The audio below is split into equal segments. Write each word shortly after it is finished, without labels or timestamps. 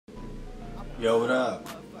Yo, what up?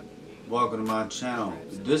 Welcome to my channel.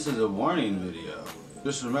 This is a warning video.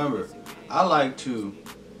 Just remember, I like to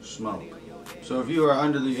smoke. So if you are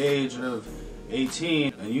under the age of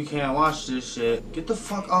 18 and you can't watch this shit, get the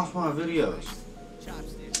fuck off my videos.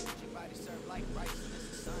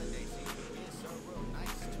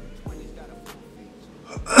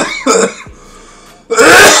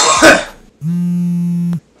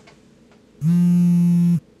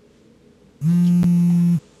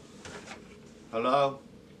 Hello?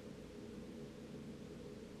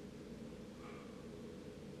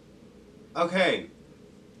 Okay.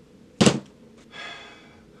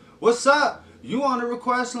 What's up? You on the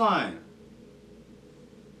request line?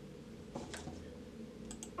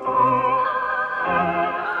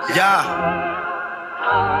 Yeah.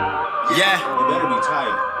 You better be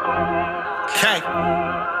tight. Okay.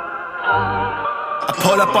 I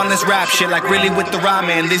pull up on this rap shit like really with the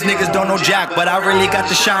rhyming. These niggas don't know jack, but I really got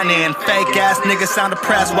the shine in. Fake ass niggas sound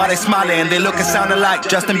depressed while they smiling. They look and sound alike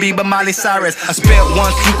Justin Bieber, Miley Cyrus. I spit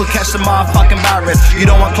once, you could catch the motherfucking virus. You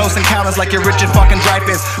don't want close encounters like you're Richard fucking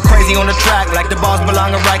Dreyfuss. Crazy on the track like the balls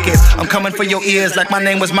belong to Rikers. I'm coming for your ears like my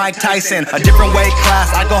name was Mike Tyson. A different weight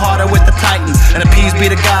class, I go harder with the Titans. And appease be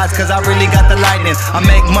the gods, cause I really got the lightning. I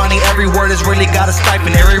make money, every word has really got a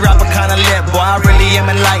stipend. Every rapper kinda lit, boy I really am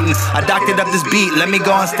enlightened. I doctored up this beat, let me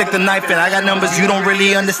go and stick the knife in. I got numbers you don't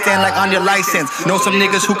really understand like on your license. Know some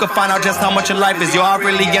niggas who can find out just how much your life is. Yo, I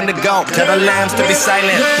really am the GOAT. Tell the lambs to be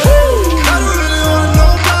silent. I don't really want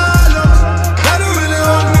no problems. I don't really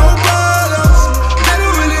want no problems. I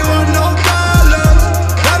don't really want no problems.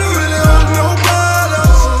 I don't really want no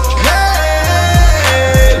problems. Yeah.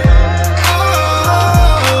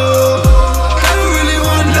 Oh. I don't really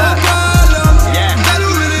want no problems. Yeah. I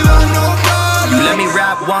don't really want no problems. You let me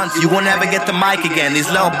rap once, you won't ever get the mic again. These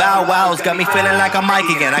little bow wows got me feeling like I'm Mike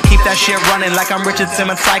again. I keep that shit running like I'm Richard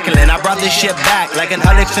Simmons cycling. I brought this shit back like an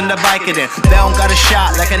addiction to Vicodin. They don't got a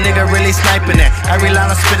shot like a nigga really sniping it. Every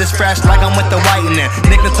line I spit is fresh like I'm with the white in it.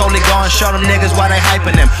 Nittoli gone, show them niggas why they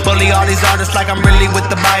hyping them. Bully all these artists like I'm really with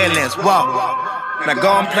the violence. Whoa. Now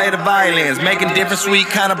go and play the violins, making different sweet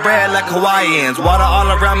kind of bread like Hawaiians. Water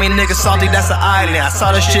all around me, niggas salty, that's an island. I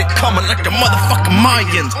saw this shit coming like the motherfucking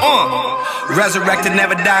Mayans. Resurrected,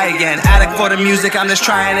 never die again. Addict for the music, I'm just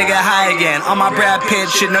trying to get high again. On my Brad Pitt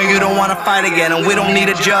shit, no you don't wanna fight again. And we don't need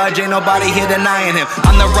a judge, ain't nobody here denying him.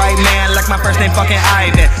 I'm the right man, like my first name fucking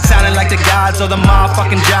Ivan. Sounding like the gods or the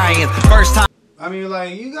motherfucking giants. First time. I mean,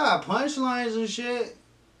 like, you got punchlines and shit.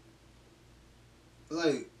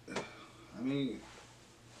 Like, I mean,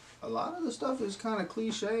 a lot of the stuff is kind of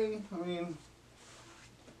cliche. I mean,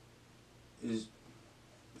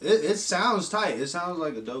 it sounds tight. It sounds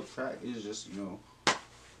like a dope track. It's just, you know,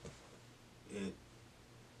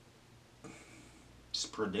 it's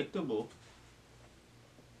predictable.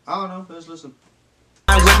 I don't know. Let's listen.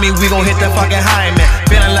 With me, we gon' hit the fucking high, man.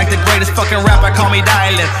 Feeling like the greatest fucking rapper, call me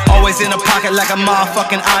Dylan. Always in the pocket like a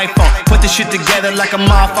motherfucking iPhone. Put this shit together like a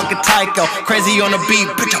motherfucking Tycho. Crazy on the beat,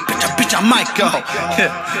 bitch, I might go.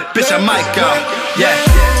 Bitch, I might go. Yeah.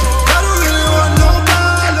 I don't really want no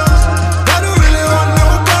problems. I don't really want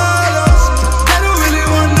no problems. I don't really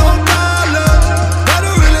want no problems. I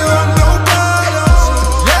don't really want no problems.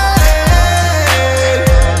 Yeah.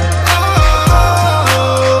 Oh.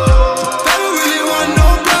 I don't really want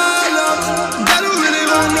no problems. I don't really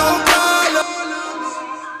want no problems.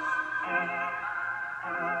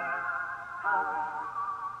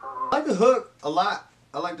 I like the hook a lot.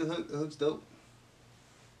 I like the hook. The hook's dope.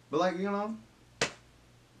 But, like, you know, a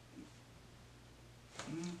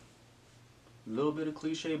little bit of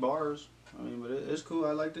cliche bars. I mean, but it's cool.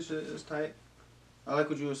 I like the shit. It's tight. I like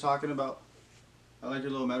what you was talking about. I like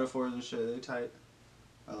your little metaphors and shit. They tight.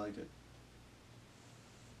 I like it.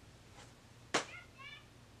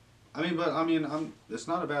 I mean, it's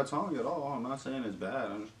not a bad song at all. I'm not saying it's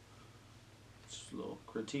bad. I'm just a little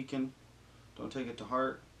critiquing. Don't take it to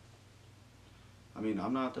heart. I mean,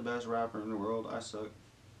 I'm not the best rapper in the world. I suck.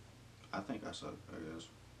 I think I suck, I guess.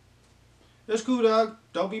 It's cool, dog.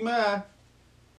 Don't be mad.